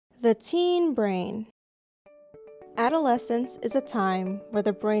The teen brain. Adolescence is a time where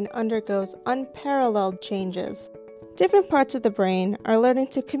the brain undergoes unparalleled changes. Different parts of the brain are learning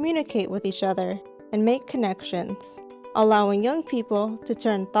to communicate with each other and make connections, allowing young people to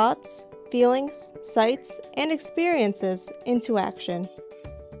turn thoughts, feelings, sights, and experiences into action.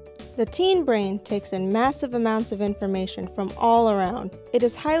 The teen brain takes in massive amounts of information from all around. It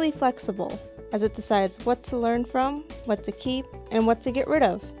is highly flexible, as it decides what to learn from, what to keep, and what to get rid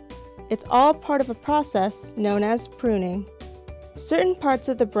of. It's all part of a process known as pruning. Certain parts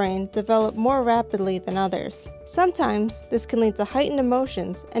of the brain develop more rapidly than others. Sometimes this can lead to heightened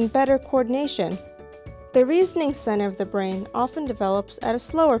emotions and better coordination. The reasoning center of the brain often develops at a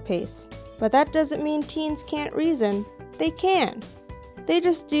slower pace, but that doesn't mean teens can't reason. They can. They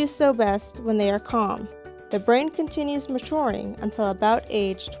just do so best when they are calm. The brain continues maturing until about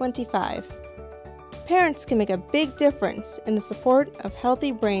age 25. Parents can make a big difference in the support of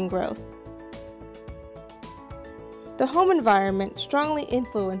healthy brain growth. The home environment strongly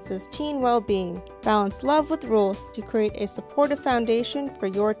influences teen well-being. Balance love with rules to create a supportive foundation for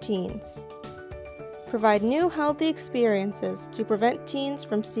your teens. Provide new healthy experiences to prevent teens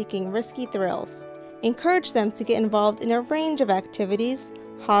from seeking risky thrills. Encourage them to get involved in a range of activities,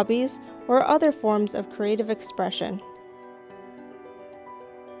 hobbies, or other forms of creative expression.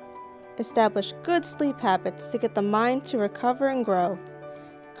 Establish good sleep habits to get the mind to recover and grow.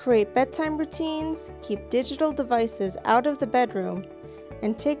 Create bedtime routines, keep digital devices out of the bedroom,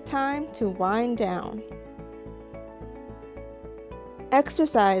 and take time to wind down.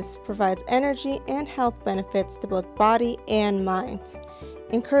 Exercise provides energy and health benefits to both body and mind.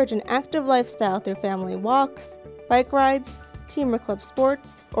 Encourage an active lifestyle through family walks, bike rides, team or club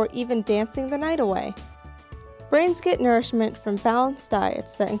sports, or even dancing the night away. Brains get nourishment from balanced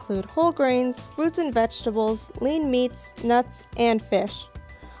diets that include whole grains, fruits and vegetables, lean meats, nuts, and fish.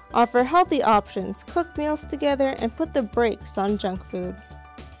 Offer healthy options, cook meals together, and put the brakes on junk food.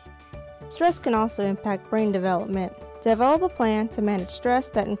 Stress can also impact brain development. Develop a plan to manage stress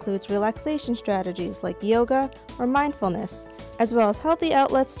that includes relaxation strategies like yoga or mindfulness, as well as healthy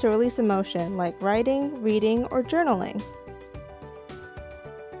outlets to release emotion like writing, reading, or journaling.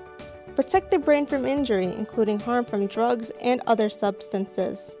 Protect the brain from injury, including harm from drugs and other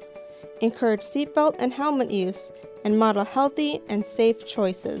substances. Encourage seatbelt and helmet use, and model healthy and safe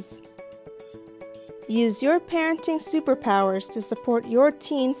choices. Use your parenting superpowers to support your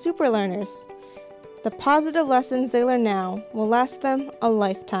teen superlearners. The positive lessons they learn now will last them a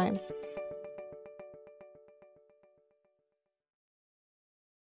lifetime.